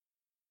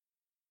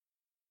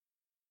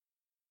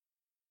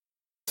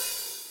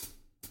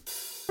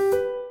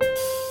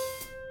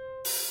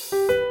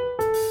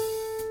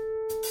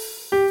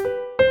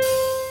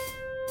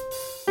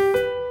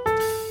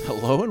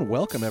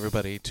Welcome,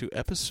 everybody, to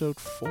episode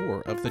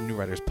 4 of the New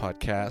Writers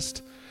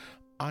Podcast.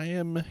 I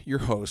am your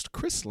host,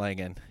 Chris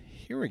Langan,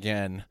 here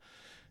again.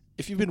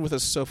 If you've been with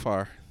us so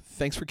far,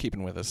 thanks for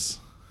keeping with us.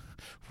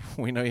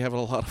 We know you have a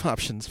lot of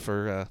options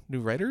for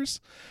new writers,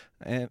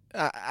 and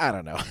I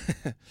don't know,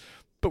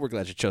 but we're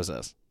glad you chose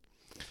us.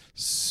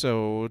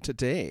 So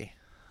today,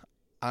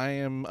 I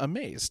am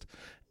amazed.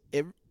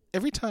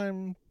 Every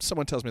time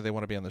someone tells me they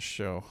want to be on the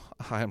show,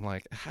 I'm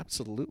like,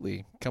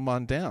 absolutely, come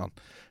on down.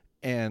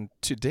 And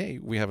today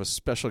we have a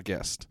special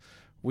guest.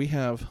 We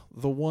have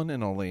the one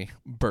and only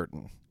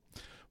Burton.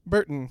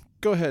 Burton,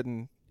 go ahead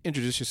and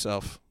introduce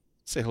yourself.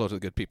 Say hello to the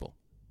good people.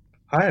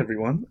 Hi,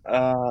 everyone.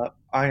 I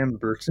am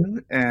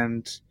Burton,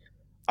 and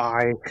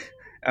I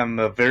am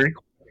a very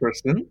cool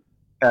person,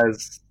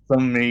 as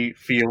some may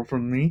feel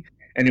from me.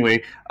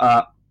 Anyway,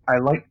 I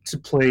like to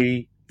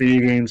play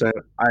video games. I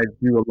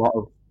do a lot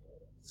of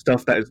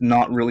stuff that is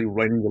not really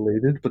writing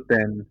related, but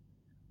then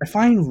I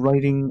find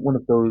writing one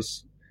of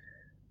those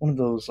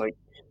like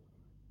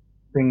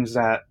things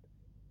that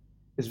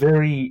is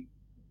very.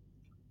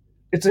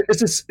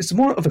 It's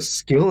more of a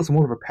skill. It's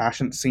more of a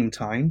passion at the same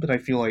time. But I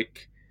feel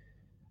like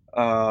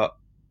uh,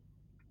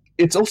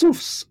 it's also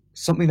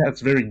something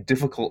that's very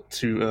difficult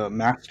to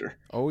master.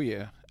 Oh,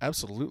 yeah,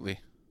 absolutely.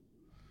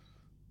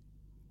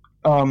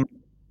 Um,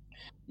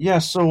 yeah.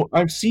 So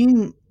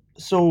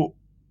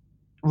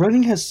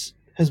writing has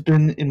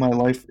been in my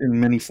life in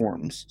many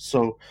forms.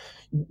 So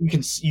you can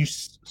s- you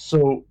s-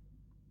 so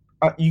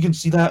you can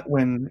see that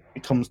when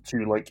it comes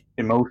to like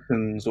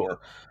emotions or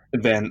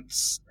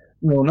events.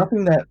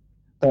 Nothing that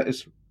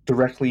is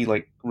directly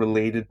like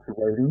related to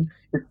writing.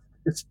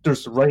 It's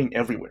there's writing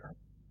everywhere.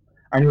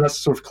 I know that's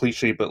sort of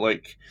cliche, but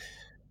like,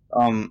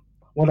 um,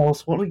 what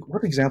else?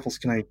 What examples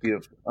can I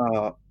give?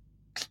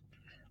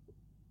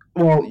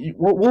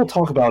 We'll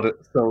talk about it.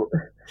 So,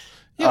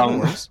 Yeah, no um,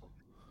 worries.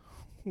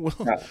 We'll,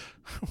 yeah,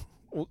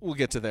 we'll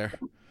get to there.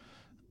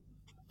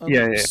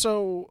 yeah.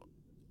 So,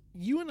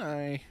 you and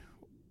I,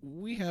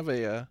 we have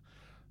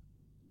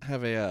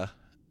have a uh,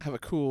 have a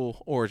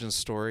cool origin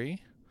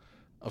story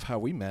of how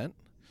we met.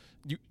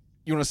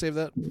 You want to save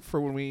that for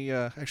when we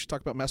actually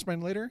talk about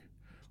Mastermind later,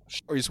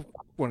 or you just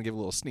want to give a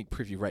little sneak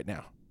preview right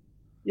now?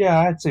 Yeah,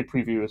 I'd say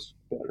preview is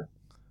better.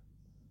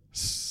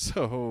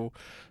 So,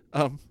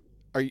 um,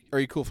 are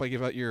you cool if I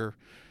give out your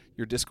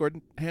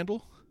Discord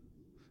handle?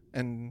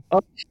 And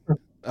Oh,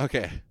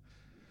 okay,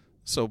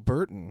 so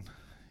Burton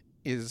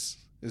is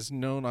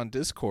known on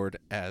Discord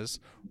as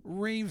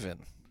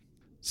Raven.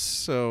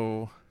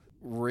 So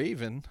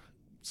Raven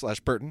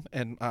 / Burton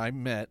and I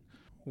met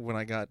when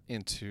I got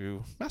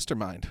into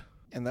Mastermind,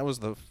 and that was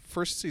the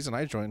first season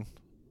I joined.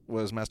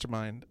 Was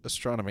Mastermind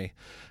Astronomy,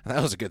 and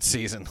that was a good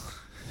season.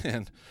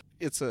 And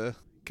it's a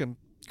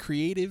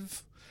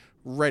creative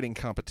writing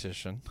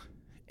competition,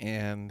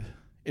 and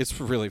it's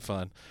really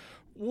fun.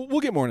 We'll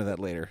get more into that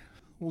later.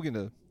 We'll get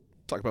to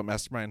talk about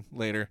Mastermind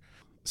later.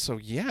 So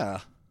yeah,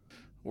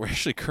 we're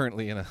actually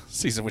currently in a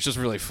season which is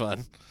really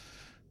fun.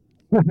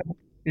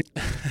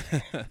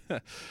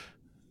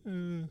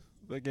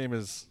 That game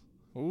is,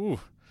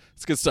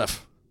 it's good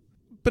stuff.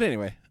 But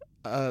anyway,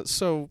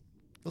 so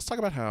let's talk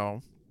about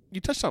how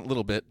you touched on it a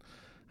little bit,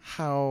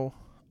 how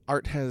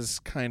art has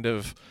kind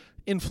of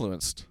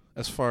influenced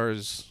as far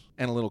as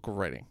analytical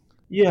writing.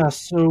 yeah.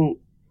 So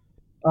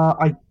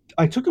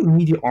I took a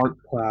media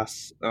art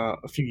class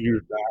a few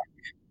years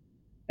back,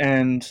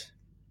 and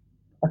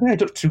I think I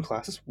took two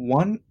classes.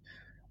 One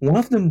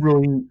of them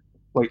really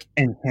like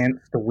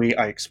enhanced the way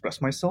I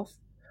express myself.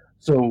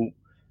 So,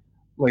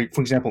 like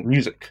for example,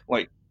 music.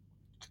 Like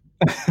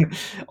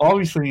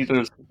obviously,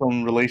 there's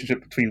some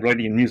relationship between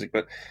writing and music,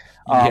 but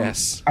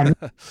Yes. I made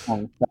a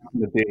song back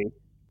in the day.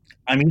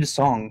 I made a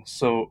song.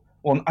 So,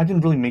 well, I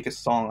didn't really make a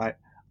song.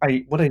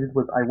 I what I did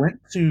was I went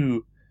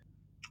to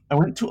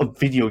a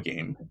video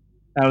game.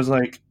 I was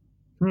like,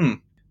 the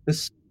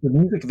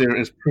music there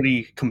is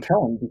pretty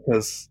compelling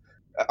because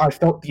I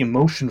felt the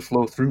emotion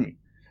flow through me.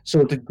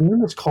 So the game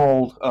was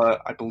called,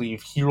 I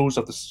believe, Heroes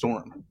of the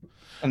Storm,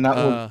 and that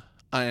was uh,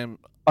 I'm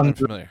under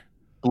familiar.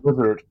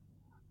 Blizzard.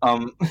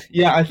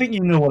 Yeah, I think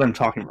you know what I'm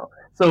talking about.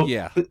 So,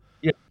 Yeah.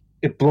 yeah,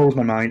 it blows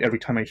my mind every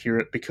time I hear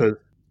it because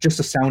just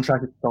the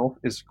soundtrack itself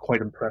is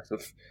quite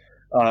impressive.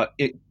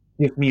 It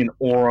gives me an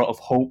aura of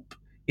hope.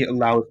 It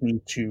allows me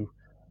to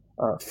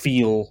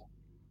feel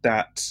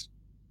that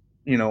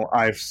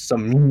I've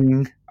some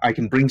meaning. I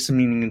can bring some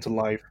meaning into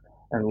life,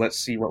 and let's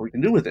see what we can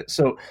do with it.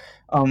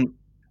 Um,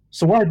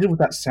 so what I did with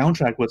that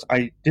soundtrack was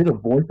I did a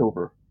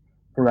voiceover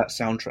for that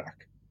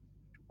soundtrack,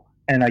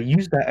 and I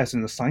used that as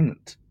an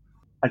assignment.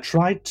 I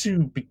tried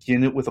to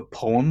begin it with a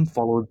poem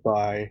followed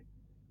by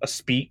a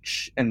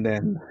speech and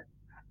then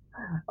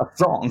a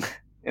song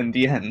in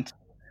the end.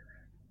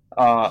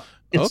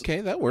 It's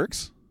Okay, that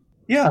works.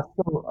 Yeah.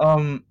 So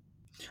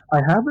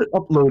I have it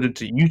uploaded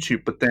to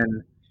YouTube, but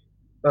then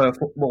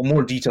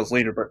more details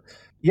later. But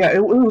yeah,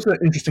 it was an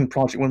interesting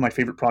project. One of my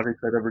favorite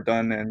projects I've ever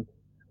done, and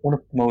one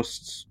of the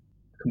most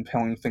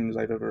compelling things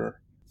I've ever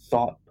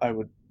thought I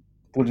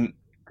wouldn't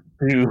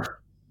do.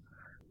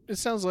 It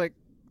sounds like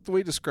the way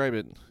you describe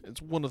it,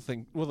 it's one of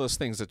those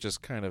things that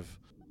just kind of.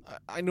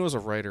 I know as a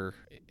writer,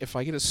 if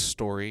I get a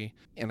story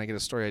and I get a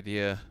story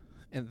idea,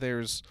 and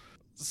there's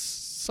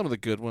some of the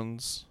good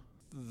ones,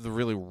 the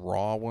really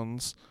raw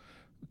ones,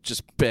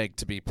 just beg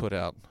to be put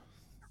out.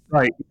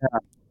 Right.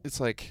 It's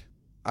like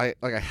I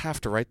have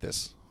to write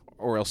this,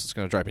 or else it's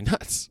going to drive me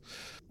nuts.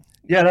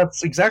 Yeah,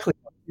 that's exactly.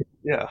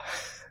 Yeah.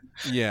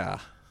 Yeah.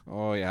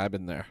 Oh yeah, I've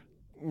been there.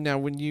 Now,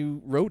 when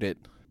you wrote it,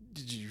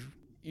 did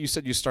you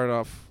said you start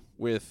off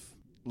with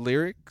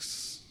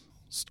lyrics,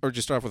 or did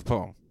you start off with a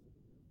poem?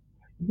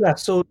 Yeah.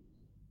 So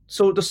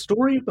the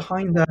story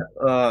behind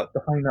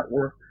that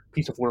work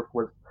piece of work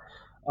was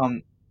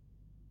um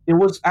it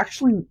was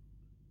actually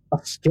a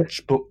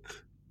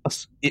sketchbook.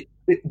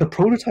 The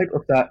prototype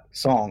of that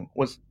song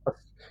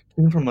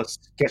came from a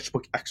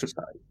sketchbook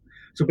exercise.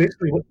 So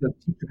basically, what the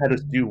teacher had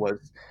us do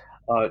was,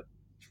 uh,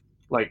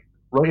 like,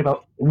 write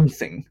about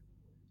anything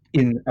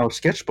in our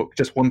sketchbook,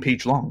 just one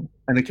page long,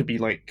 and it could be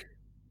like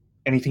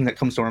anything that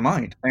comes to our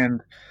mind.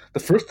 And the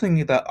first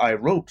thing that I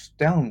wrote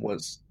down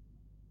was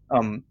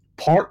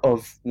part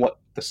of what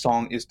the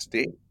song is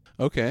today.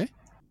 Okay.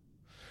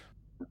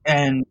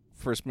 And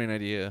First main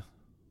idea,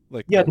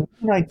 like yeah,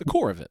 the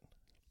core of it.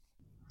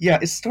 yeah,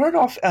 it started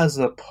off as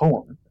a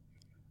poem,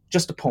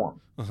 just a poem,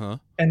 Uh huh.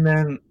 and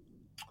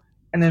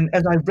then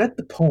as I read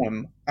the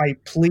poem, I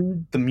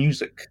played the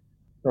music,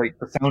 like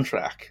the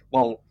soundtrack,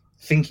 while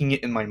thinking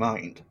it in my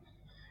mind.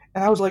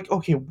 And I was like,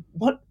 okay,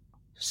 what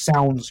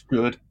sounds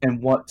good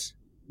and what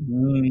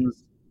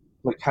means,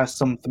 like, has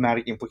some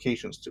thematic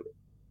implications to it.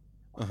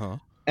 Uh huh.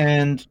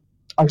 And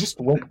I just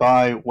went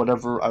by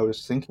whatever I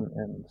was thinking,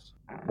 and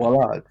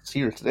voila, it's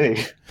here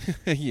today.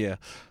 Yeah.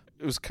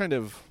 It was kind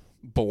of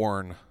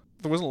born.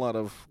 There wasn't a lot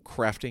of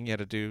crafting you had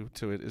to do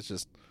to it. It's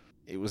just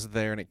it was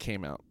there and it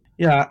came out.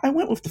 Yeah, I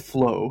went with the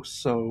flow,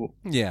 so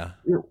Yeah.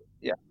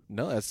 yeah.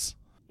 No, that's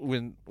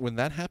when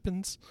that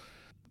happens.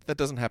 That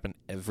doesn't happen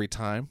every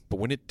time, but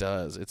when it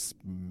does, it's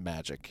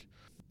magic.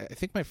 I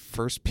think my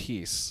first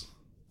piece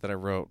that I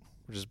wrote,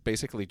 which is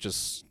basically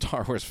just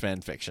Star Wars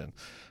fan fiction,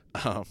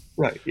 um,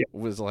 Right, yeah.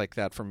 was like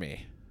that for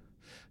me.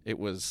 It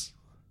was,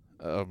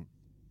 um,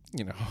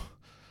 you know,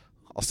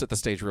 I'll set the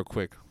stage real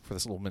quick for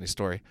this little mini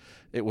story.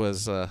 It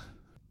was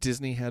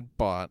Disney had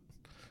bought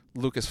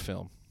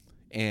Lucasfilm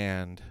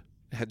and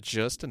had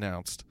just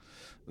announced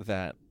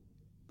that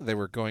they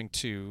were going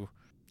to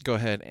go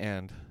ahead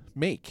and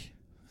make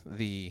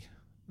the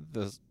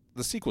the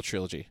sequel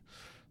trilogy,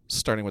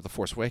 starting with The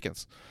Force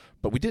Awakens.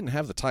 But we didn't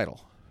have the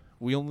title.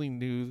 We only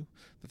knew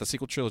that the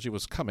sequel trilogy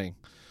was coming.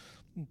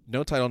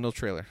 No title, no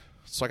trailer.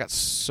 So I got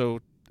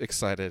so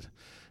excited,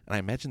 and I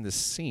imagined this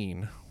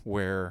scene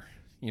where,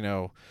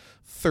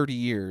 30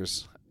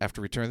 years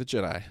after Return of the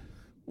Jedi,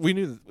 we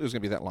knew it was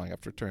going to be that long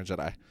after Return of the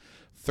Jedi.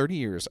 30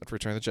 years after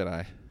Return of the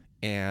Jedi,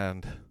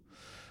 and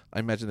I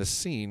imagined this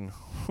scene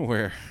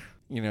where,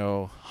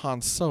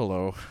 Han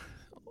Solo,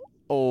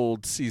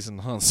 old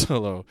seasoned Han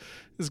Solo,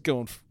 is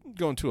going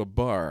to a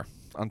bar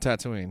on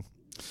Tatooine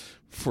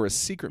for a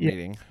secret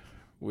meeting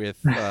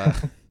with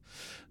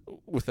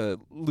with a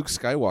Luke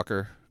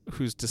Skywalker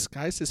who's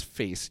disguised his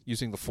face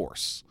using the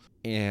Force,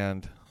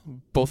 and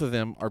both of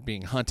them are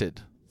being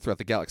hunted throughout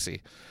the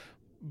galaxy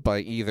by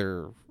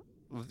either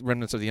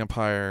remnants of the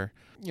Empire,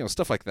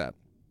 stuff like that.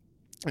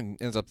 And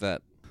it ends up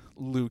that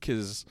Luke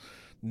has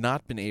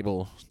not been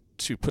able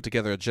to put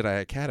together a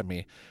Jedi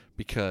Academy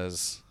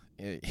because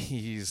the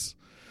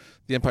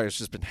Empire's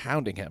just been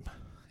hounding him,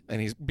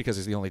 and because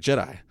he's the only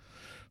Jedi.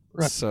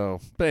 Right. So,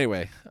 but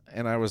anyway,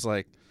 and I was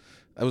like,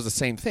 that was the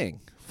same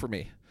thing for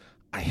me.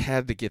 I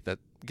had to get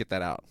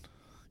that out.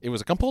 It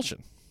was a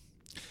compulsion,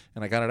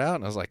 and I got it out,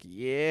 and I was like,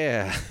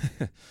 yeah.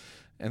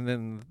 And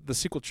then the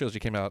sequel trilogy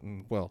came out,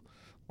 and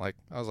I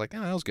was like,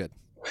 that was good.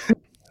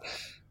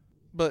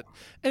 But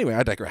anyway,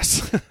 I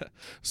digress.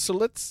 So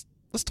let's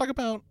talk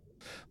about.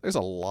 There's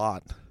a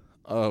lot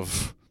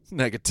of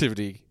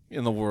negativity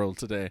in the world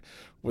today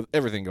with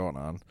everything going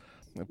on.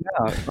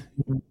 Yeah.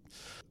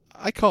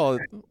 I call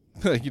it,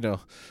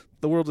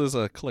 the world is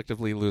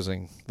collectively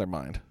losing our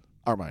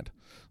mind.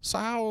 So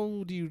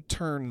how do you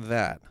turn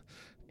that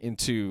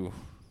into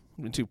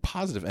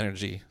positive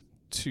energy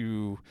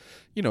to,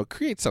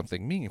 create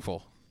something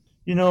meaningful?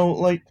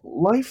 Like,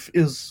 life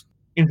is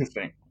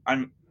interesting.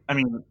 I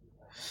mean,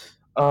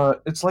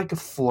 it's like a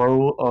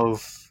flow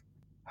of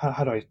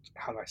how do I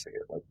say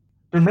it? Like,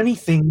 there are many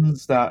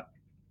things that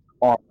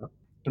are there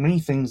are many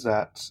things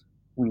that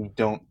we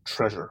don't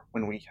treasure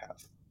when we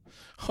have.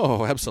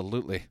 Oh,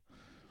 absolutely.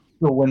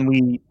 So when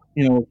we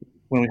have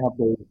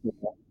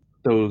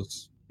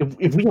those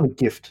if we have a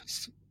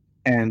gift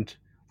and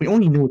we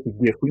only know it's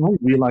a gift, we only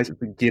realize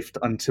it's a gift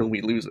until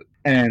we lose it.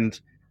 And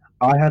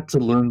I had to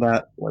learn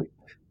that, like,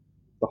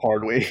 the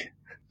hard way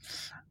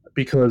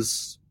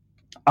because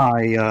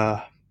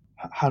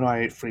how do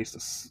I phrase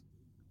this?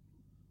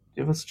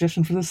 Do you have a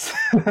suggestion for this?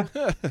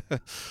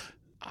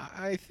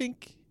 I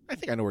think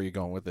I know where you're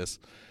going with this.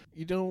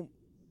 You don't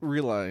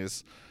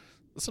realize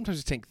sometimes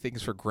you take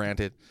things for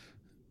granted,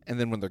 and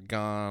then when they're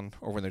gone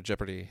or when they're in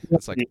jeopardy,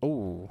 it's like,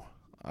 oh,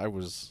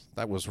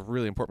 that was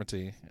really important to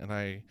me, and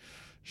I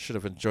should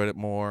have enjoyed it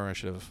more. I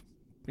should have,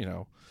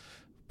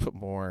 put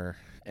more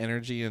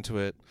energy into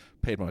it,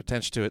 paid more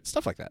attention to it,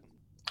 stuff like that.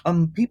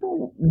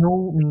 People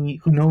know me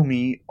who know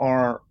me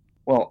are,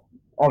 well,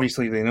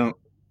 obviously they know,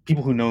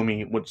 people who know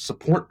me would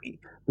support me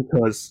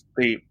because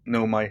they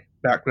know my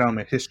background,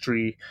 my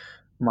history,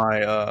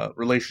 my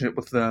relationship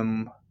with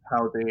them,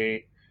 how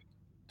they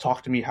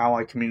talk to me, how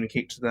I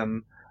communicate to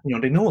them.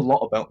 They know a lot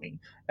about me,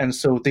 and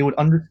so they would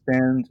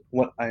understand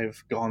what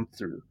I've gone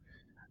through.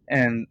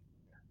 And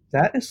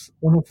that is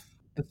one of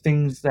the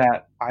things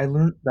that I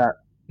learned, that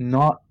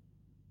not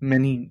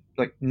many,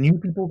 like, new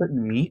people that you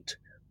meet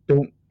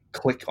don't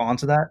click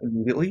onto that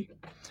immediately.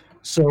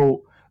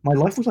 So my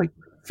life was, like,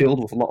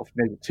 filled with a lot of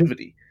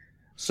negativity.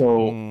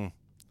 So Mm.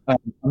 I'm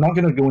not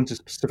gonna go into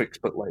specifics,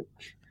 but, like,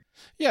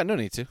 Yeah, no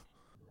need to.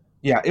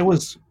 yeah, it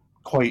was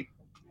quite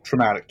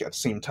traumatic at the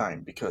same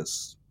time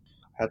because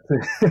I had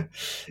to,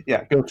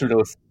 yeah, go through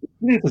those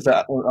experiences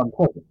that were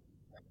unpleasant.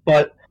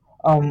 But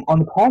on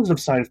the positive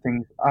side of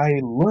things, I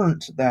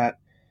learned that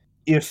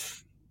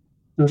if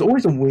there's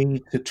always a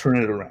way to turn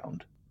it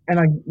around.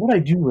 And what I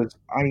do is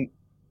I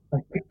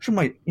picture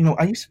my,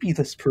 I used to be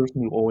this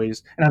person who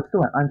always, and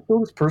I'm still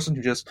this person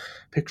who just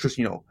pictures,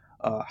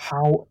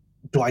 how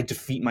do I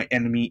defeat my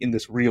enemy in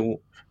this real,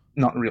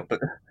 not real, but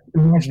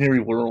imaginary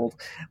world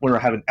where I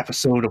have an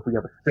episode of we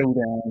have a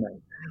showdown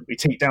and we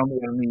take down the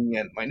enemy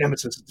and my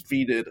nemesis is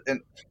defeated.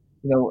 And,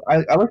 I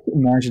like to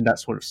imagine that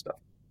sort of stuff.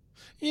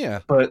 Yeah.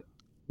 But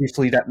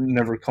usually that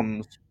never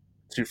comes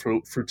to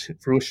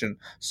fruition.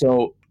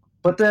 So,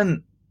 but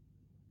then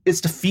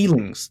it's the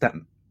feelings that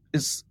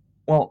is,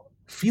 well,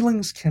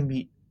 feelings can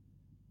be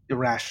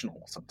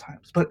irrational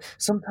sometimes, but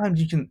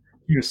sometimes you can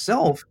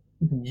yourself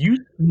use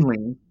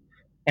feeling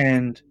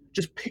and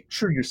just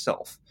picture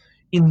yourself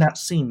in that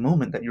same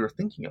moment that you're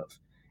thinking of.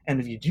 And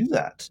if you do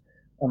that,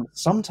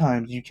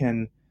 sometimes you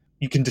can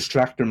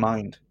distract your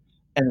mind,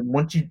 and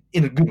once you,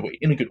 in a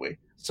good way.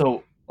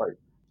 So, like,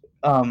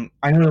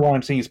 I know what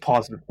I'm saying is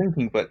positive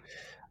thinking, but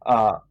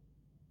uh,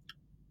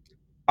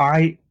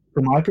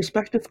 from my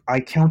perspective, I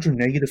counter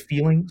negative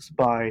feelings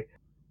by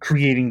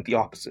creating the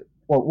opposite.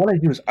 Well, what I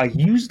do is I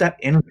use that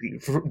energy,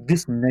 for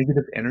this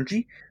negative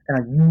energy, and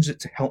I use it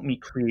to help me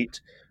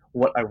create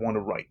what I want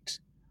to write.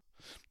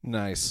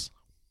 Nice.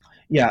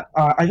 Yeah,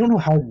 I don't know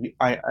how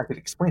I could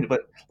explain it,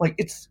 but, like,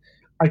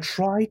 I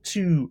try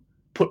to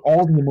put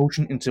all the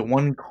emotion into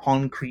one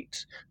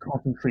concrete,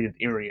 concentrated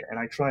area, and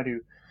I try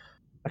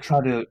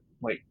to,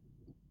 like,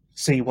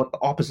 say what the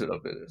opposite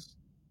of it is.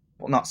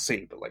 Well, not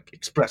say, but, like,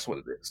 express what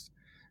it is.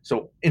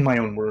 So in my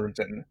own words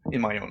and in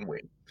my own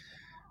way.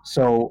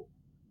 So,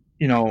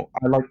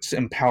 I like to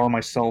empower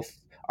myself.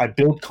 I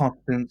build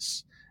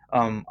confidence.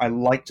 I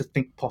like to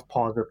think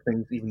positive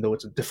things, even though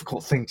it's a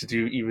difficult thing to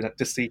do, even at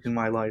this stage in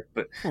my life.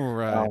 But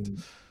Right. um,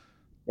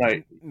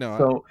 right. No,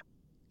 So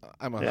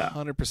I'm yeah,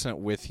 100%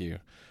 with you.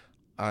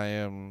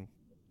 I'm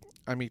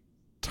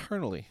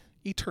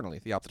eternally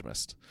the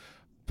optimist.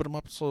 But I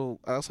also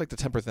like to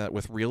temper that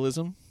with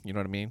realism. You know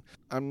what I mean?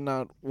 I'm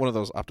not one of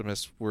those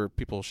optimists where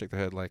people shake their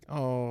head like,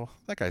 "Oh,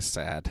 that guy's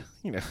sad."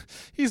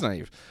 He's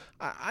naive.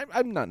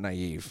 I'm not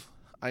naive.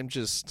 I'm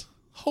just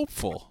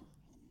hopeful.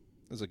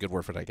 Is a good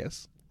word for it, I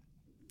guess.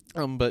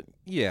 But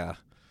yeah,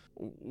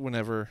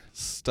 whenever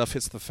stuff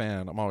hits the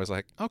fan, I'm always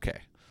like,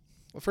 okay.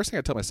 The first thing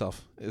I tell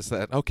myself is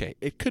that okay,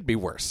 it could be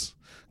worse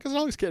because it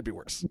always can be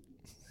worse.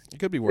 It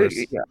could be worse,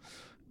 yeah,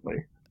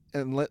 like,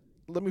 and let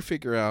me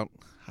figure out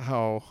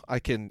how I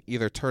can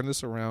either turn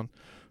this around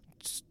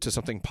to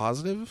something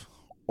positive,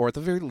 or at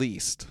the very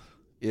least,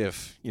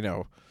 if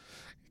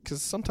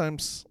because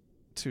sometimes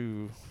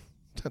to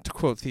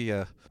quote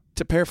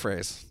to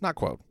paraphrase, not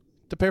quote,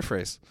 to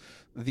paraphrase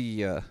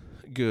the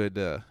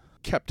good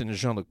Captain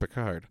Jean-Luc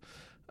Picard.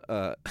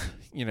 Uh,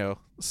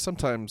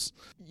 sometimes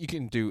you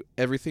can do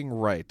everything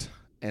right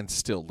and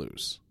still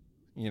lose.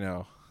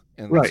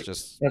 And right.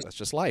 That's, that's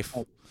just life.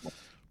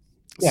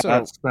 yeah.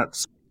 So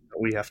That's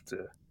we have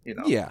to,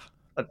 yeah.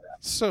 adapt.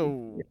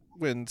 So Yeah.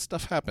 when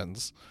stuff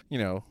happens,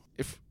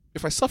 if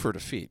I suffer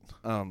defeat,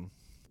 I'm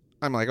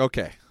like,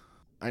 okay,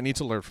 I need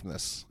to learn from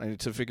this. I need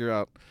to figure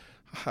out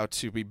how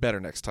to be better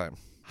next time.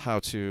 How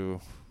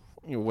to,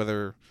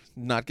 whether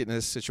not get in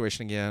this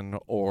situation again,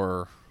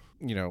 or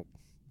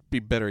be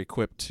better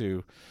equipped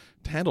to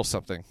handle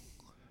something.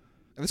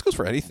 And this goes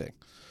for anything,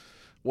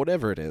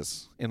 whatever it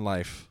is in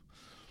life.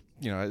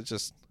 It's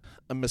just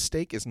a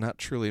mistake is not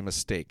truly a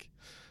mistake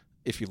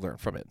if you learn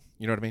from it.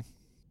 You know what I mean?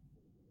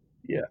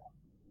 Yeah.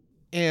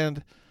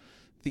 And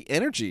the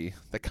energy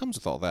that comes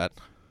with all that,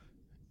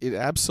 it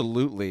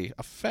absolutely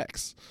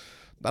affects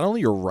not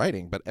only your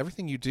writing, but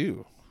everything you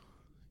do.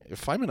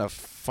 If I'm in a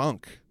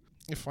funk,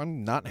 if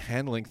I'm not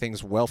handling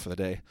things well for the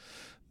day,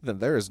 then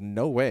there is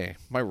no way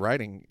my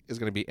writing is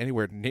going to be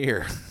anywhere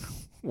near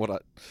what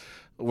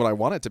I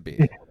want it to be.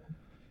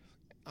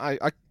 I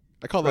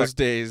call those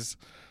days,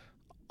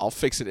 I'll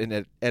fix it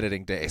in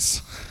editing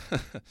days.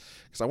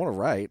 Because I want to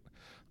write.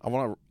 I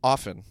want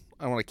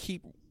to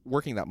keep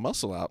working that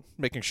muscle out,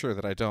 making sure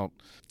that I don't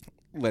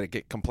let it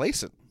get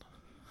complacent.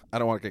 I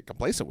don't want to get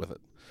complacent with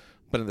it.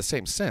 But in the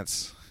same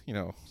sense,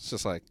 it's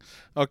just like,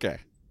 okay,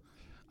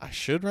 I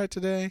should write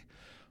today,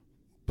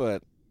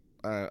 but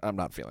I'm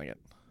not feeling it.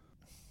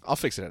 I'll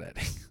fix it in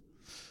editing.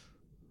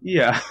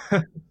 Yeah.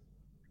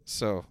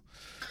 So,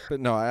 but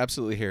no, I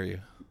absolutely hear you.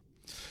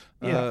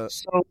 Yeah.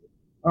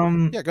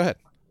 Yeah, go ahead.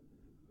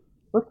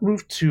 Let's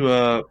move to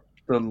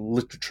the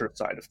literature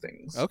side of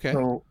things. Okay.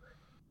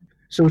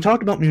 So we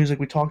talked about music.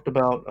 We talked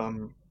about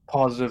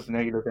positive,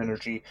 negative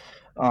energy.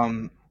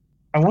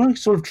 I want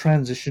to sort of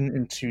transition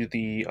into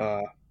the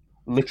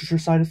literature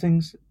side of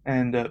things,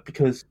 and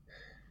because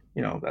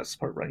that's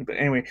part of writing. But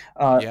anyway,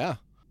 Yeah.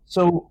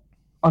 so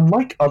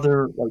unlike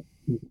other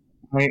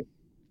my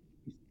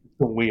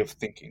the way of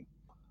thinking,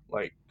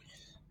 like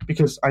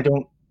because I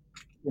don't,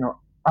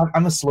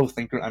 I'm a slow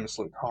thinker. I'm a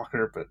slow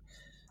talker, but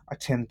I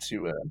tend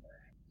to,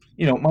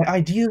 my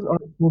ideas are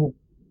sort of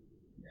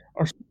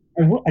are.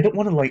 I don't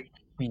want to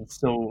be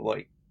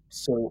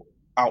so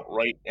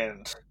outright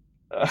and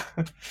uh,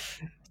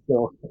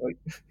 so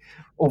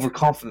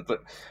overconfident,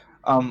 but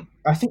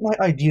I think my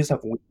ideas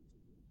have.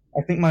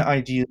 I think my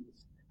ideas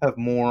have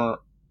more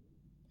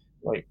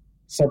like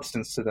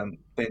substance to them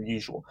than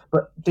usual,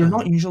 but they're Uh-huh.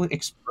 not usually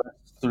expressed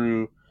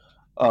through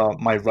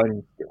my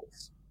writing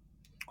skills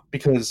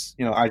because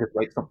I just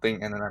write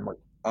something and then I'm like,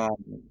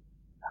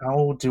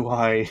 how do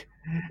I?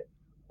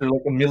 There's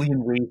like a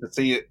million ways to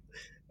say it,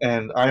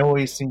 and I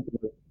always seem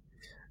to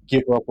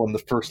give up on the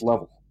first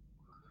level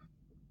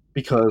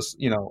because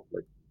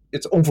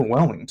it's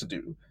overwhelming to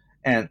do,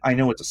 and I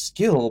know it's a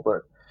skill,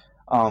 but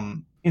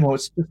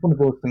it's just one of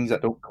those things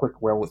that don't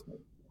click well with me.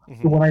 So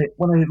Mm-hmm.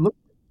 when I look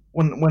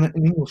when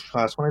in English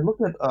class when I look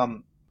at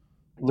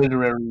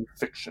literary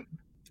fiction,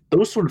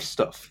 those sort of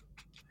stuff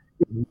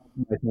is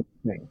not my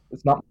thing.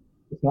 It's not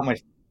my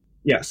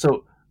yeah.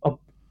 So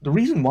the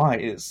reason why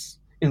is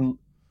in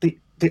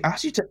they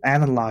ask you to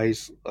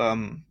analyze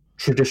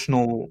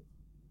traditional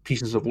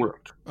pieces of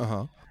work,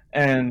 Uh-huh.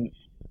 and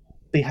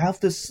they have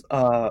this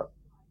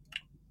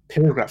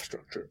paragraph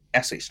structure,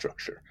 essay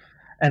structure,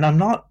 and I'm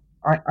not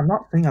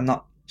saying I'm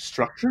not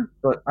structured,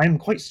 but I'm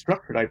quite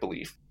structured, I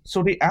believe.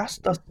 So they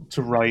asked us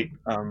to write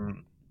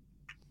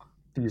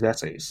these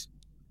essays,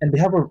 and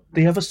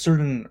they have a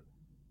certain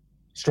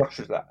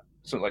structure to that.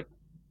 So like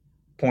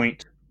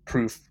point,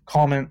 proof,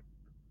 comment,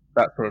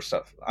 that sort of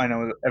stuff. I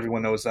know that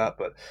everyone knows that,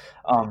 but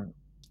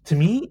to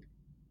me,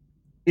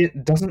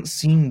 it doesn't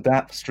seem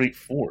that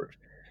straightforward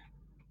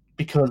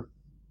because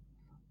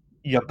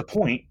you have the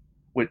point,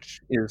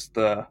 which is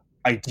the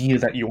idea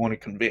that you want to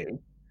convey,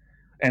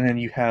 and then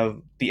you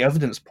have the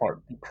evidence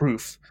part, the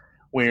proof,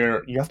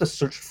 where you have to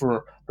search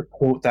for the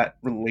quote that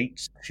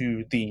relates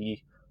to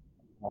the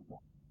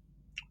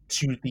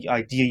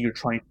idea you're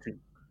trying to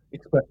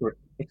express or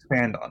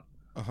expand on,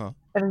 Uh-huh.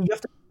 and then you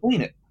have to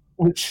explain it,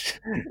 which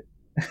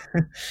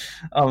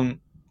um,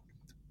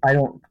 I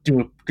don't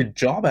do a good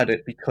job at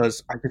it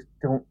because I just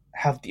don't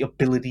have the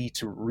ability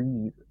to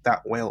read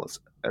that well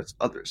as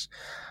others.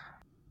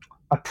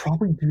 I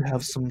probably do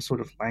have some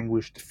sort of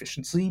language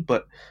deficiency,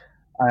 but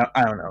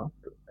I don't know.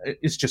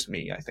 It's just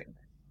me, I think.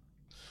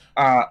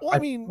 Well, I I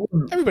mean,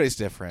 everybody's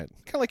different.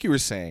 Kind of like you were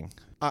saying.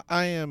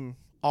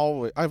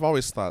 I've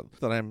always thought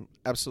that I'm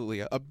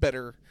absolutely a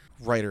better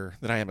writer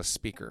than I am a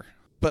speaker.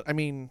 But I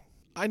mean,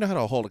 I know how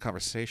to hold a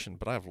conversation,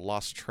 but I've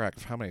lost track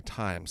of how many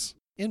times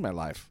in my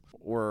life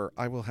where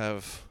I will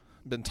have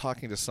been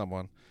talking to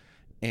someone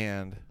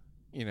and,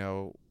 you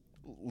know,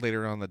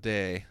 later on the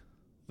day,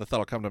 the thought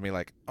will come to me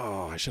like,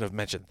 oh, I should have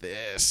mentioned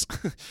this.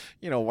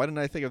 Why didn't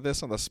I think of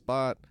this on the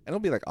spot? And it'll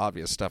be like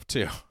obvious stuff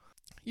too.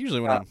 Usually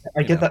when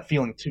I get that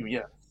feeling too.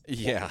 Yeah.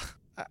 yeah,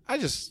 I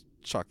just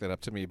chalk that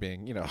up to me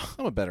being,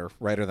 I'm a better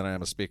writer than I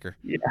am a speaker.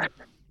 Yeah.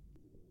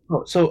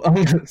 Oh, so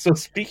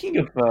speaking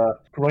of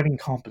writing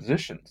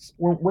compositions,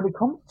 when it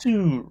comes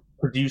to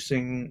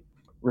producing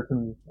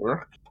written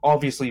work,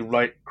 obviously,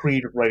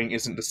 creative writing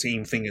isn't the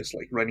same thing as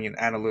like writing an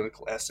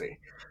analytical essay,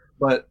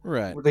 but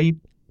Right. they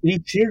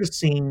share the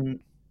same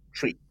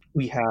trait.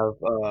 We have,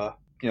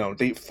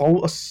 they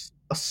follow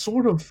a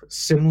sort of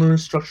similar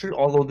structure,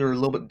 although they're a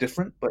little bit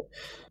different. But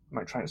what am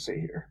I trying to say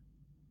here?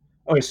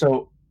 Okay,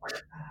 so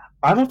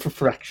I'm a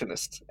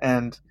perfectionist,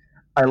 and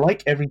I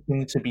like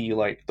everything to be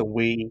like the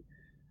way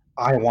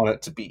I want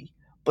it to be.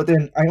 But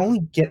then I only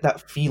get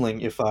that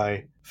feeling if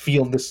I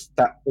feel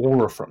that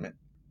aura from it.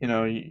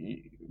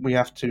 We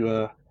have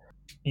to.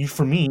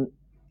 For me,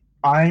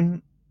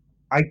 I'm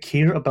I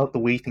care about the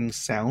way things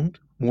sound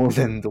more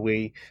than the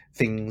way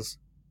things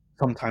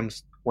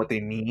sometimes what they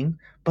mean.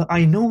 But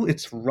I know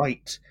it's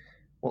right.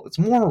 Well, it's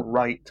more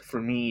right for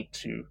me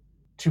to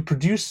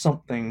produce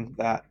something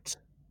that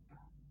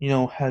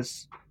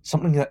has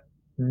something that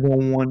no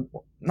one,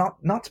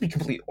 not to be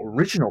completely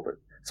original, but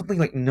something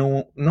like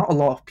not a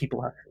lot of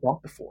people have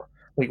thought before.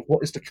 Like,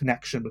 what is the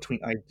connection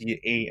between idea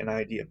A and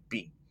idea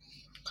B?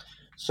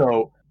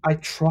 So I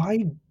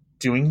try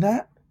doing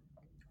that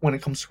when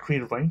it comes to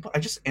creative writing, but I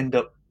just end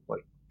up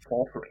like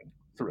faltering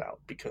throughout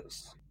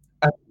because,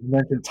 as I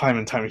mentioned time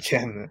and time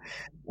again,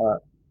 uh,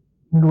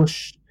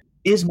 English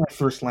is my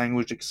first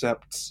language,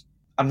 except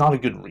I'm not a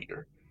good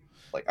reader.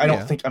 Like, I don't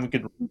Yeah. think I'm a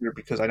good reader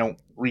because I don't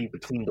read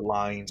between the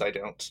lines. I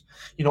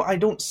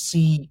don't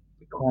see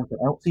the content.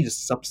 I don't see the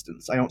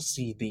substance. I don't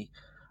see the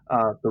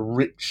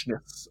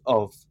richness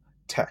of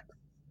text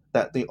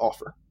that they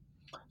offer.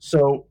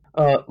 So,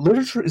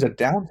 literature is a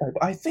downside.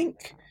 But I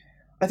think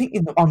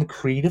on the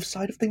creative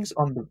side of things,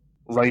 on the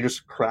writer's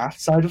craft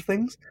side of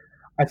things,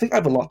 I think I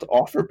have a lot to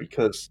offer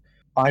because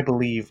I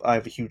believe I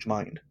have a huge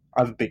mind.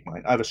 I have a big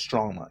mind. I have a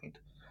strong mind.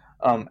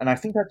 And I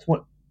think that's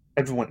what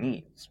everyone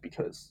needs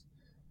because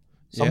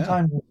Yeah.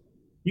 sometimes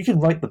you can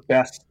write the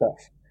best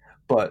stuff,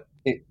 but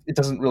it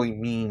doesn't really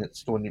mean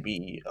it's going to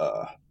be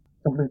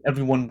something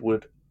everyone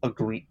would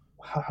agree.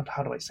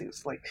 How do I say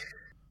this? Like,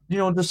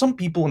 there's some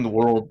people in the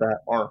world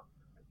that are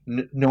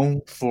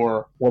known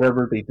for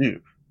whatever they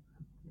do.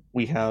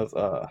 We have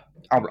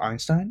Albert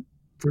Einstein,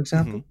 for Hmm.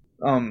 example.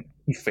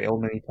 He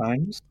failed many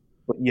times,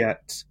 but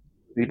yet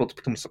was able to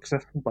become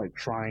successful by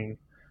trying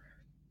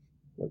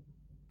like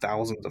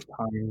thousands of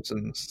times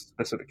and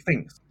specific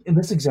things. In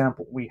this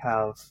example, we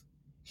have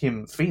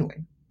him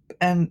failing,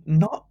 and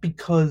not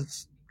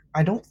because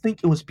I don't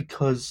think it was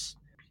because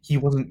he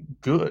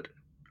wasn't good.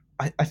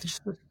 I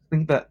just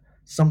think that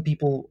some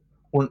people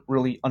weren't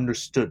really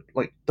understood.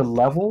 Like the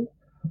level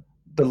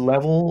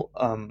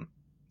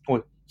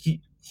well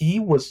he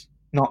was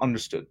not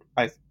understood.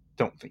 I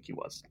don't think he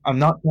was. I'm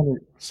not going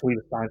to sway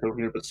the science over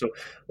here, but so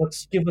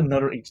let's give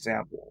another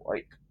example.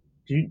 Like,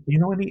 do you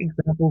know any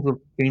examples of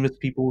famous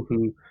people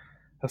who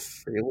have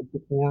failed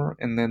before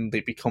and then they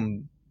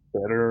become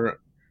better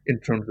in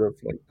terms of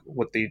like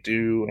what they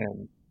do?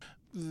 And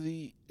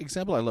The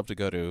example I love to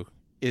go to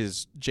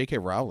is J.K.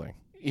 Rowling,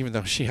 even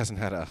though she hasn't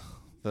had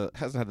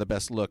the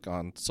best look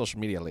on social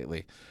media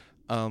lately.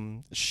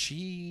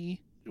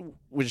 She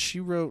when she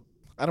wrote,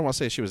 I don't want to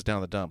say she was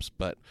down the dumps,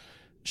 but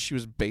she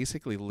was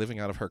basically living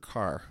out of her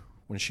car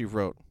when she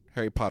wrote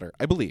Harry Potter,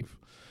 I believe.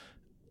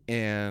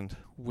 And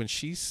when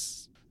she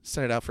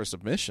sent it out for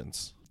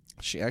submissions,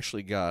 she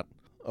actually got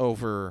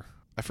over,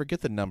 I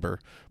forget the number,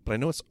 but I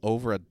know it's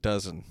over a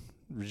dozen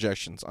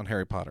rejections on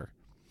Harry Potter.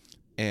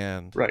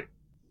 And right,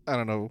 I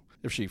don't know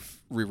if she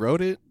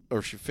rewrote it or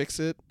if she fixed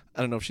it.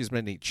 I don't know if she's made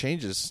any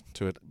changes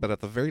to it, but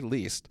at the very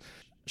least,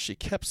 she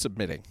kept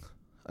submitting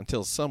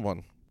until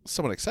someone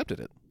accepted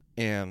it.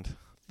 And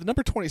the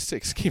number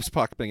 26 keeps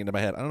popping into my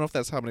head. I don't know if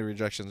that's how many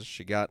rejections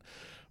she got,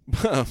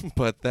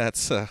 but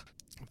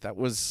that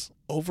was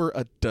over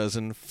a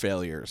dozen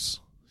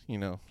failures.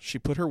 She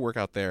put her work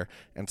out there,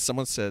 and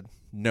someone said,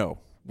 "No,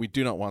 we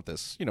do not want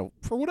this."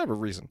 For whatever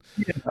reason.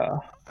 yeah,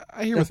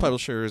 I hear with definitely,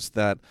 publishers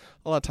that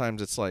a lot of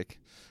times it's like,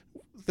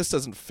 this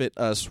doesn't fit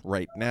us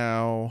right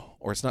now,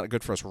 or it's not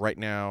good for us right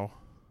now,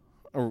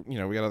 or we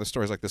got other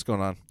stories like this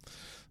going on.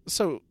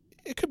 So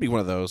it could be one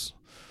of those.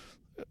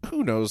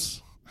 Who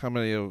knows how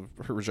many of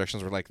her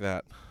rejections were like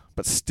that?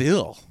 But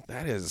still,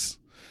 that is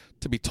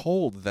to be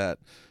told that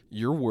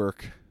your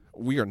work,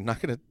 we are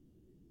not going to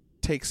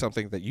take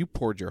something that you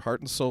poured your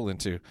heart and soul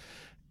into,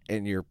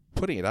 and you're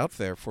putting it out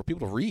there for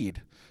people to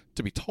read,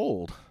 to be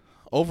told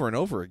over and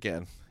over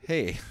again,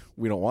 hey,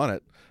 we don't want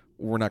it,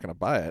 we're not going to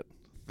buy it.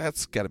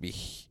 That's got to be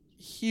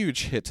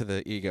huge hit to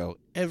the ego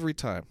every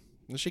time.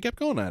 And she kept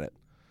going at it.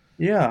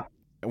 yeah,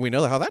 And we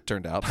know how that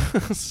turned out.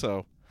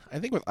 So I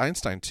think with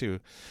Einstein, too,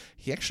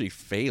 he actually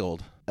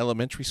failed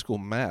elementary school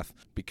math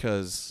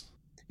because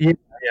yeah,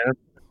 yeah.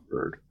 That's a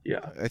word.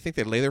 Yeah, I think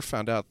they later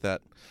found out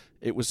that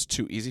it was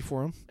too easy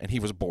for him and he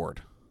was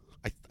bored.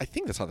 I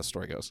think that's how the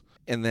story goes.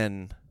 And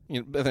then,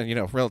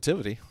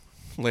 relativity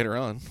later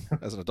on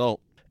as an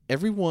adult,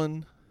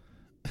 everyone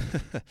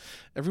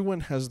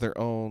everyone has their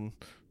own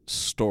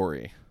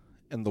story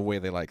and the way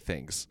they like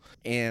things.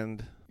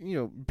 And,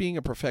 being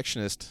a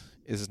perfectionist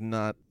is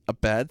not a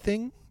bad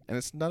thing and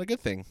it's not a good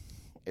thing.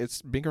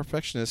 It's being a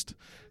perfectionist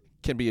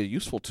can be a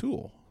useful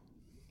tool,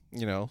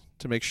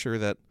 to make sure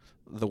that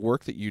the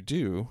work that you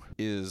do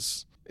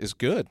is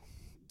good.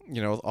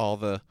 All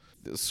the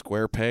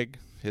square peg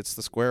hits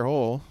the square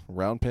hole,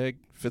 round peg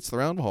fits the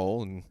round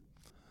hole, and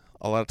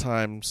a lot of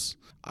times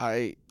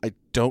I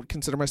don't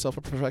consider myself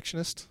a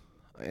perfectionist,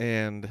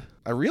 and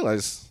I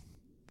realize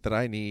that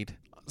I need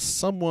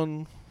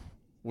someone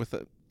with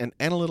an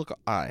analytical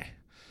eye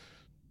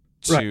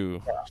right.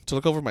 to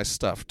look over my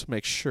stuff to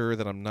make sure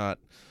that I'm not,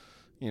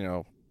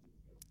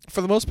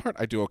 for the most part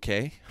I do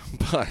okay,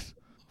 but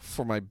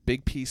for my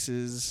big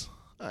pieces,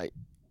 I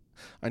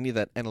need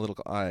that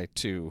analytical eye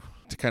to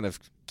kind of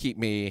keep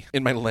me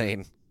in my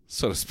lane,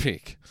 so to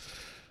speak.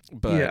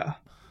 But Yeah,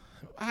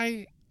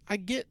 I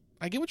get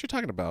what you're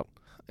talking about.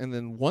 And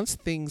then once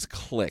things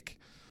click,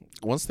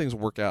 once things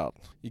work out,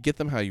 you get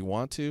them how you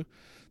want to,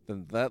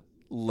 then that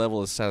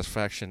level of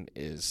satisfaction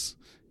is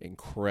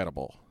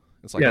incredible.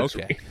 It's like, yeah.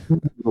 okay,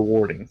 It's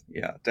rewarding.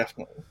 Yeah,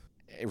 definitely.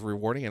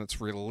 rewarding, and it's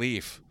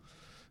relief.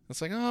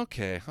 It's like,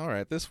 okay, all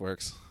right, this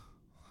works.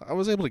 I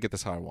was able to get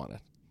this how I wanted.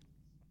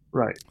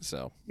 Right.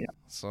 So,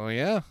 Yeah.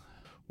 yeah.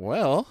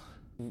 Well,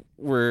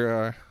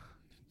 we're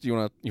do you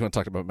want to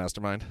talk about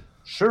Mastermind?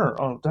 Sure.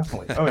 Oh,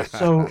 definitely. Okay.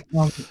 So,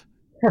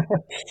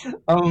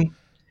 um,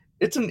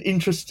 it's an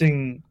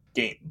interesting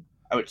game,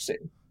 I would say.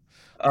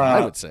 I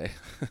Uh, would say.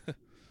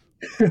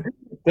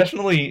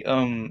 Definitely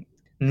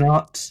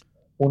not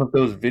one of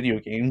those video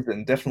games,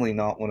 and definitely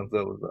not one of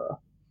those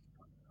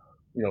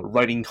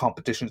writing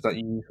competitions that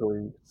you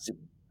usually see.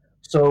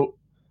 So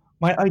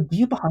my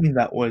idea behind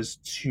that was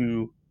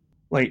to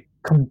like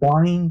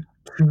combine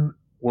two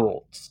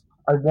worlds.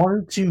 I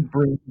wanted to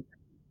bring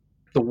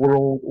the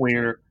world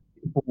where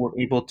people were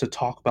able to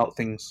talk about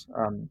things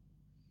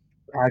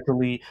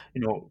casually.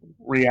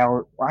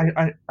 Reality.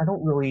 I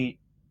don't really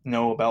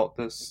know about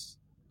this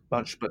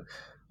bunch, but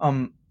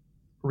um,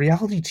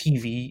 reality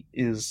TV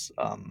is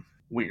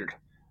weird,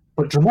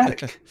 but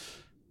dramatic.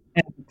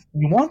 And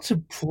you want to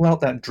pull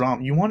out that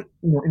drama. You want,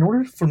 in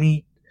order for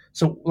me.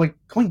 So, like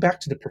going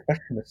back to the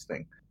perfectionist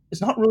thing, it's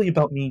not really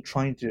about me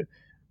trying to,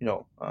 you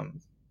know,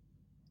 um,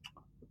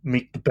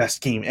 make the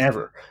best game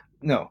ever.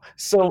 No.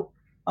 So,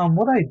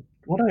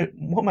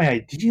 what my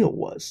idea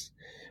was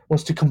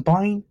to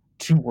combine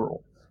two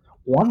worlds.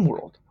 One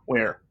world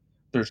where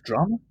there's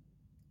drama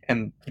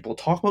and people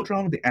talk about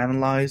drama, they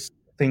analyze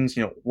things.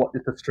 What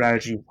is the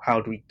strategy?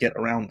 How do we get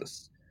around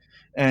this?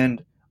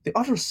 And the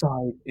other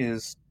side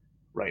is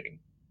writing.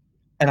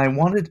 And I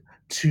wanted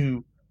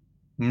to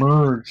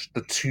merge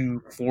the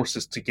two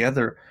forces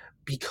together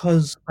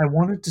because I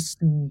wanted to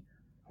see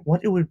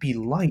what it would be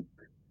like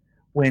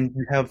when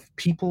you have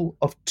people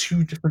of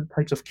two different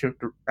types of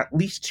character, at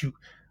least two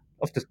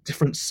of the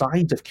different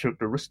sides of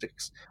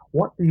characteristics,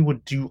 what they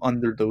would do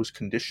under those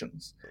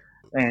conditions.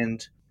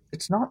 And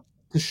it's not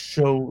to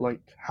show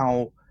like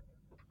how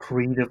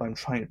creative I'm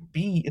trying to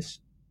be. It's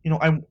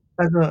I'm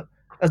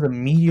as a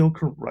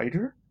mediocre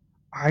writer,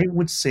 I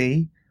would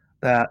say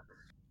that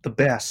the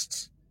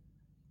best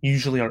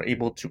usually are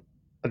able to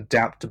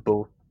adapt to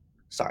both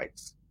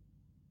sides.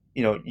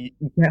 You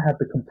can't have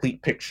the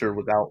complete picture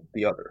without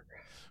the other,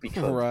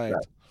 because that Right.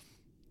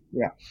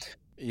 yeah.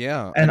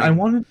 Yeah. I And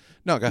mean,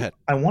 no, go ahead.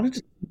 I wanted to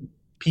see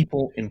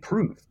people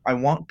improve. I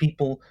want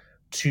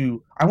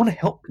to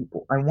help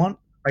people. I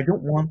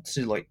don't want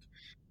to like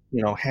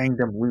hang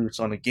them loose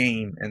on a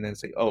game and then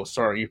say, "Oh,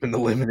 sorry, you've been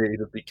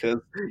eliminated because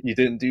you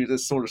didn't do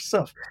this sort of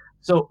stuff."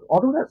 So,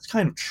 although that's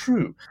kind of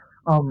true,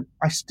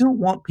 I still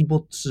want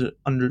people to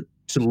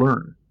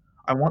learn.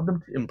 I want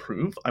them to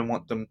improve. I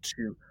want them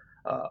to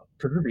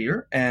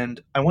persevere,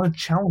 and I want to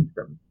challenge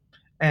them.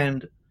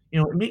 And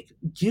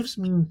gives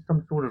me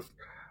some sort of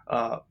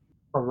uh,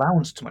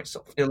 allowance to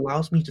myself. It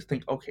allows me to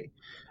think, okay,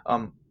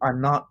 I'm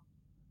not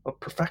a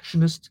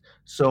perfectionist.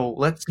 So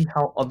let's see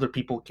how other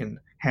people can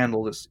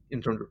handle this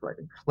in terms of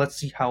writing. Let's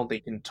see how they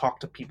can talk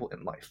to people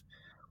in life.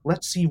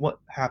 Let's see what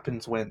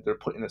happens when they're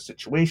put in a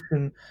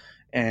situation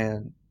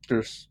and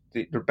they're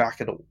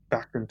backed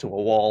into a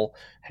wall.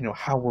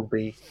 How will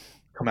they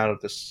come out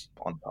of this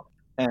on top?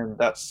 And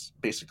that's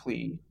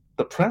basically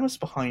the premise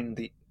behind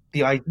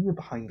the idea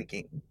behind the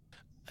game.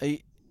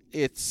 I,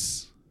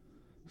 it's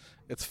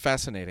it's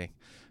fascinating,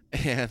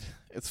 and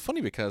it's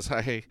funny because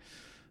I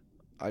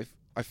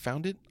I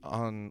found it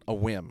on a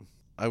whim.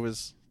 I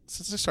was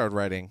since I started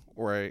writing,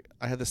 where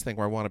I had this thing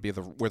where I want to be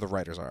where the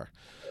writers are.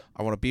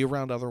 I want to be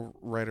around other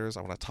writers.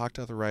 I want to talk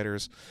to other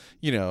writers.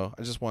 I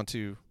just want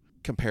to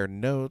compare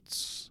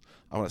notes.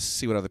 I want to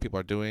see what other people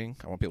are doing.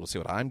 I want people to see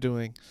what I'm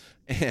doing,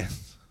 and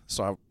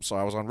so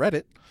I was on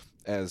Reddit,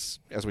 as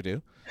we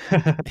do,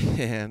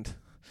 and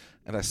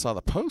I saw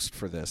the post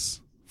for this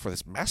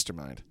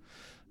mastermind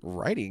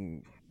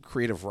writing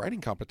creative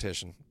writing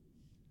competition,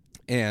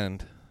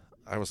 and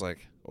I was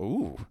like,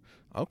 ooh,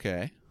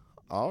 okay,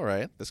 all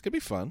right, this could be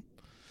fun.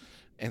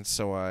 And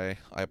so I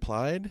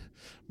applied,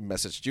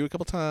 messaged you a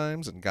couple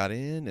times, and got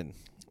in,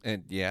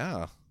 and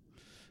yeah,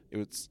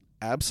 it's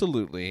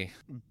absolutely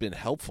been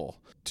helpful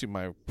to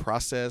my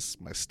process,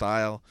 my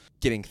style,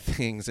 getting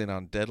things in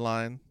on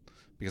deadline,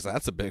 because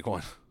that's a big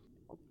one.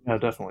 Yeah,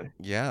 definitely.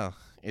 Yeah,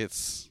 it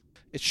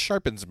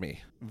sharpens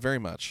me very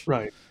much,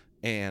 Right.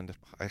 and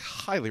I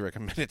highly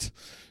recommend it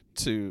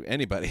to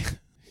anybody.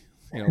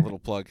 Little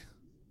plug.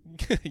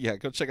 Yeah,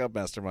 go check out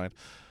Mastermind.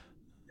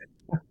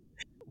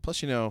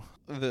 Plus,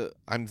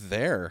 I'm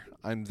there.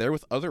 I'm there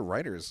with other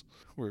writers.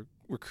 We're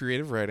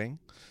creative writing.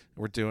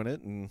 We're doing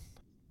it, and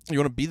you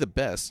want to be the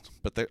best.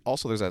 But there's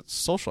that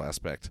social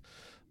aspect,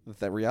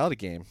 that reality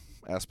game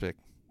aspect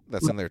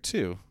that's in there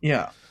too,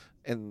 Yeah.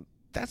 and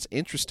that's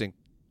interesting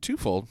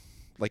twofold.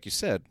 Like you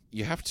said,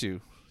 you have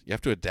to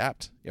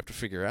adapt. You have to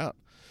figure out.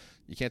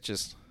 You can't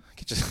just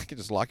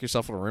lock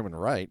yourself in a room and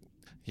write.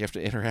 You have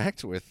to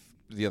interact with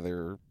the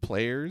other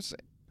players,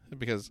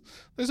 because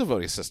there's a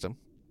voting system.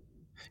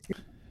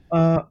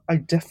 I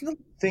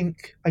definitely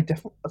think I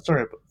definitely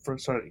sorry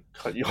to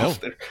cut you No, off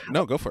there.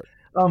 no, go for it.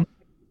 Um,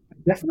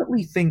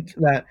 Definitely think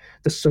that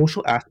the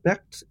social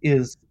aspect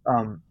is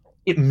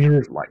it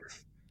mirrors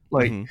life.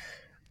 Like Hmm.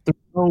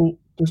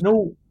 there's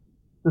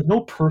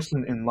no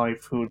person in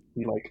life who would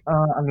be like,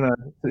 I'm gonna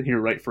sit here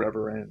write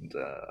forever and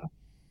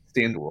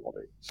stay in the world all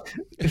day,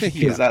 because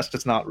Yeah. that's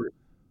just not real.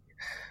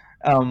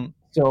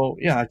 So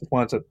yeah, I just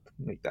wanted to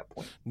make that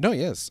point. No.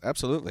 Yes.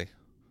 Absolutely.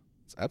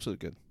 It's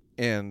absolutely good.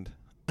 And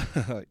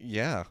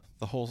yeah,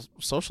 the whole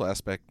social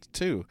aspect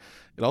too.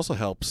 It also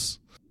helps,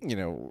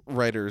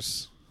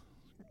 writers.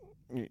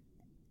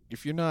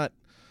 If you're not,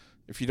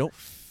 if you don't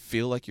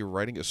feel like your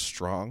writing is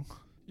strong,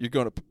 you're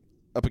going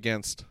up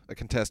against a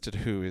contestant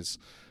who is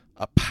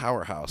a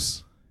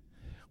powerhouse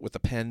with a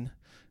pen,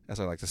 as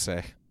I like to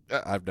say.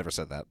 I've never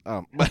said that,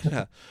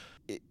 but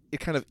it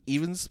kind of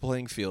evens the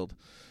playing field,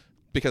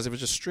 because if it's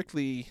just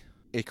strictly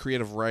a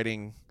creative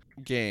writing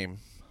game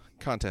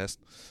contest,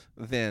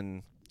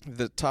 then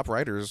the top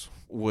writers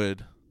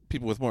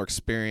people with more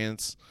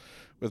experience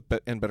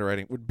and better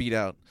writing would beat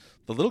out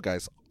the little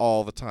guys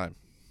all the time.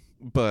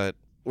 But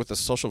with the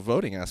social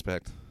voting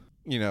aspect,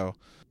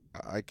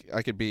 I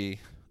could be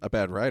a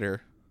bad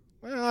writer.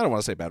 Well, I don't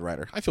want to say bad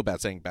writer. I feel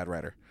bad saying bad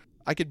writer.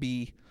 I could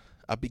be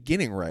a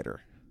beginning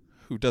writer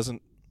who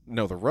doesn't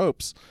know the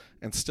ropes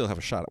and still have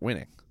a shot at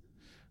winning.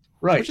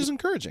 Right. Which is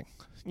encouraging.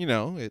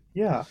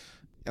 Yeah.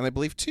 And I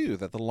believe, too,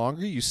 that the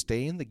longer you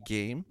stay in the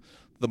game,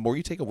 the more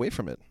you take away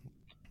from it.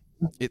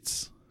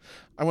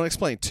 I want to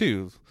explain,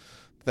 too,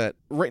 that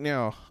right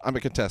now I'm a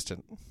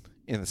contestant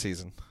in the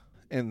season.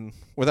 And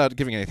without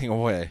giving anything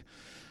away,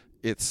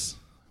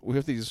 we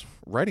have these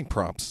writing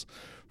prompts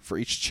for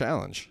each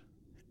challenge.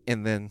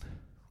 And then,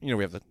 we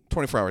have the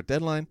 24-hour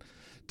deadline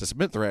to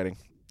submit the writing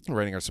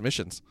our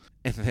submissions.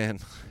 And then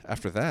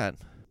after that,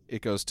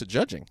 it goes to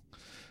judging.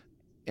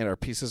 And our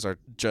pieces are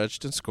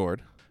judged and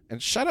scored.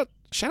 And shout out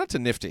to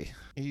Nifty.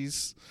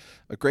 He's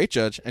a great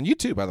judge. And you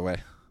too, by the way.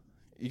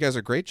 You guys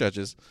are great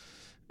judges.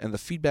 And the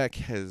feedback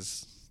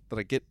that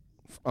I get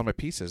on my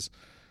pieces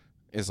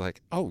is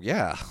like, oh,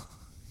 yeah.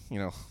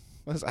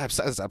 That's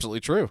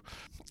absolutely true.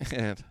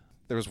 And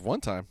there was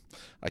one time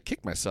I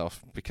kicked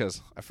myself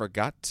because I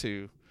got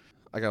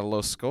a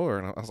low score.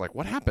 And I was like,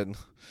 what happened?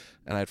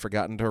 And I'd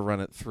forgotten to run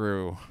it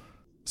through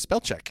spell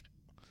check.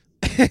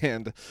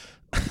 And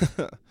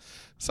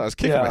so I was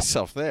kicking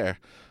myself there.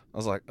 I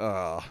was like,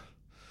 oh,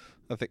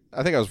 I think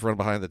I was running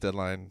behind the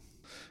deadline.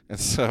 And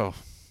so,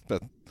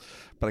 but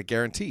I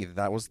guarantee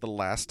that was the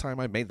last time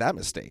I made that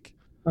mistake.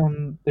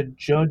 The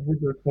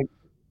judges are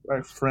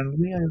quite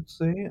friendly, I would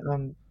say.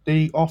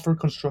 They offer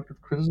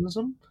constructive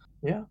criticism.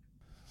 Yeah.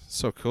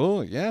 So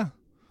cool. Yeah.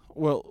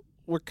 Well,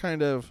 we're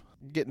kind of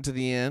getting to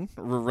the end.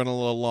 We're running a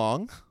little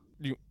long.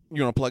 You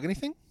want to plug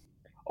anything?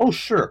 Oh,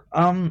 sure.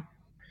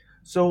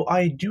 So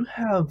I do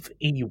have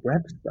a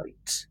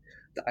website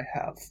that I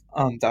have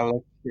that I would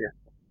like to share.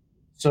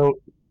 So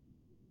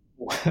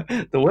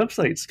the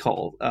website's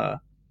called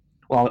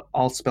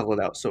I'll spell it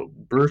out. So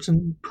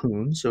Burton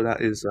Poon. So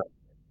that is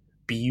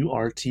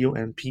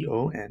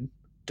BURTONPON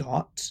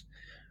dot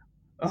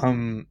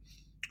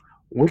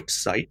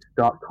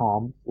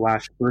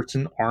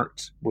wixsite.com/Burton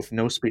Art with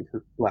no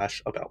spaces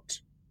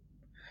 /about.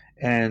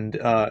 And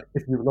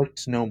if you'd like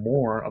to know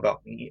more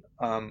about me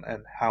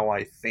and how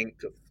I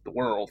think of the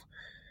world,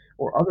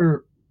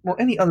 or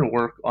any other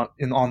work on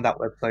that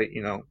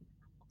website,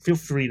 feel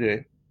free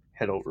to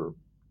head over,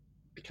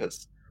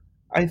 because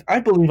I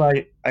believe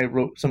I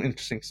wrote some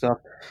interesting stuff.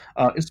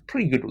 It's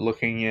pretty good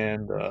looking,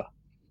 and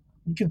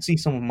you can see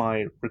some of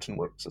my written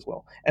works as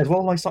well.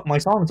 My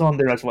song's on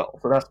there as well,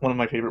 so that's one of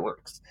my favorite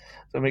works.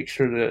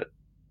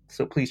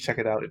 So please check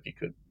it out if you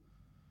could.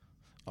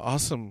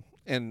 Awesome.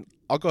 And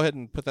I'll go ahead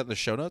and put that in the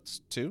show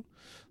notes too,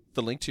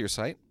 the link to your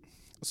site,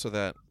 so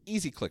that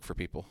easy click for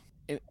people.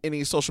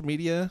 Any social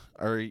media?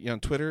 Are you on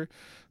Twitter?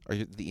 Are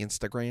you the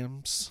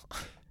Instagrams?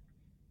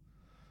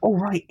 Oh,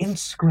 right,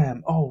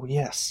 Instagram. Oh,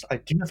 yes, I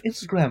do have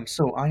Instagram.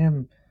 So I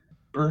am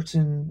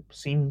Burton,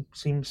 same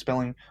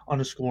spelling,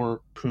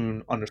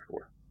 _Poon_.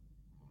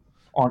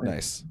 On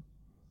Nice.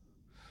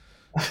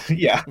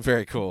 Yeah.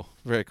 Very cool.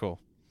 Very cool.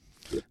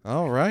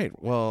 All right.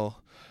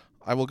 Well,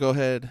 I will go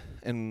ahead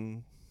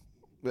and...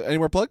 Any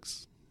more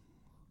plugs?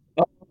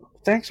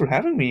 Thanks for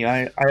having me.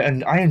 I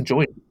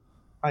enjoyed it.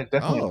 I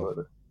definitely enjoyed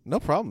it. No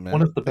problem, man.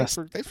 One of the best.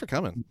 Thanks for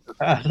coming.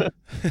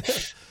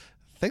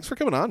 Thanks for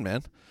coming on,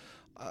 man.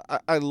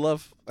 I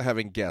love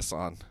having guests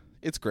on.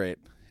 It's great.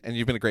 And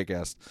you've been a great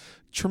guest.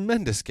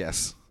 Tremendous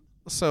guest.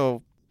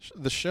 So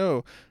the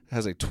show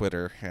has a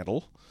Twitter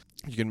handle.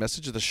 You can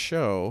message the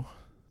show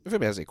if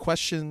anybody has any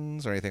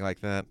questions or anything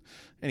like that.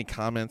 Any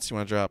comments you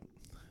want to drop.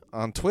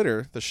 On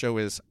Twitter, the show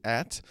is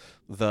at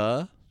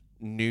the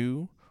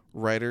New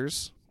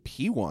Writers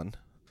P1.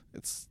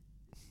 It's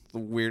the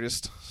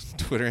weirdest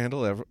Twitter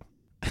handle ever.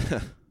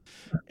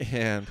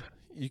 And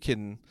you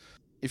can,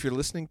 if you're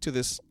listening to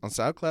this on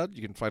SoundCloud,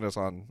 you can find us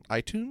on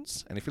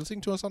iTunes. And if you're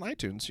listening to us on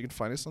iTunes, you can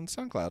find us on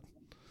SoundCloud.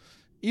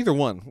 Either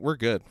one, we're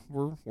good.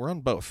 We're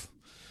on both.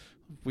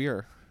 We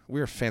are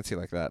fancy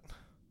like that.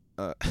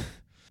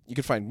 You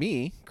can find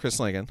me, Chris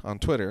Langan, on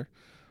Twitter.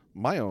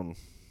 My own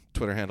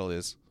Twitter handle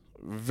is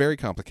very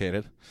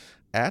complicated,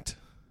 at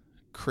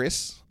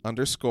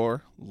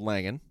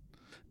Chris_Langan,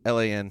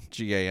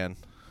 LANGAN,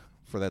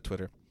 for that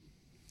Twitter.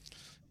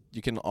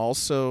 You can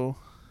also,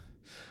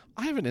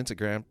 I have an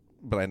Instagram,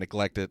 but I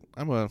neglect it.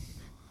 I'm a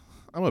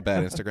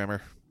bad Instagrammer.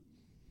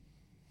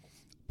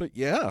 But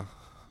yeah,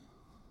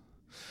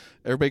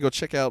 everybody go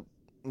check out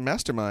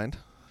Mastermind.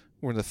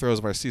 We're in the throes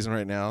of our season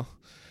right now.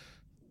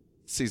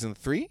 Season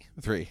 3?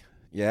 3.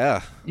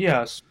 Yeah.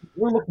 Yes,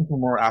 we're looking for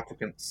more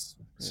applicants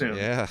soon.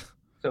 Yeah.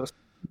 So stay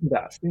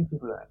tuned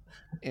for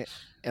that.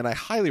 And I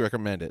highly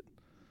recommend it.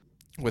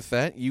 With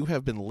that, you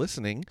have been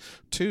listening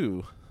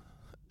to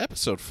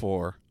episode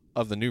 4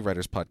 of the New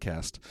Writers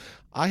Podcast.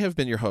 I have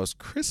been your host,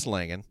 Chris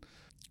Langan.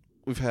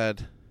 We've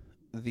had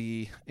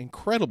the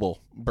incredible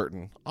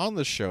Burton on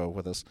the show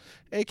with us,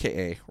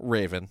 a.k.a.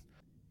 Raven.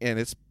 And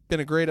it's been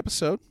a great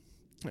episode.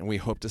 And we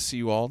hope to see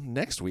you all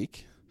next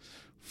week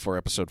for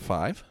episode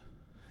 5.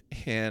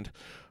 And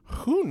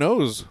who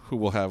knows who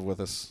we'll have with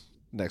us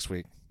next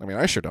week. I mean,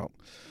 I sure don't.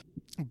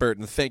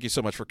 Burton, thank you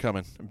so much for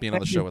coming and being on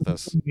the show with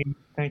us.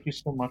 Thank you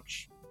so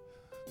much.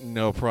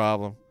 No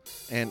problem.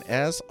 And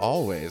as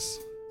always,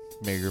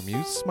 may your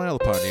muse smile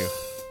upon you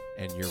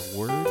and your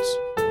words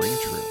ring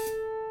true.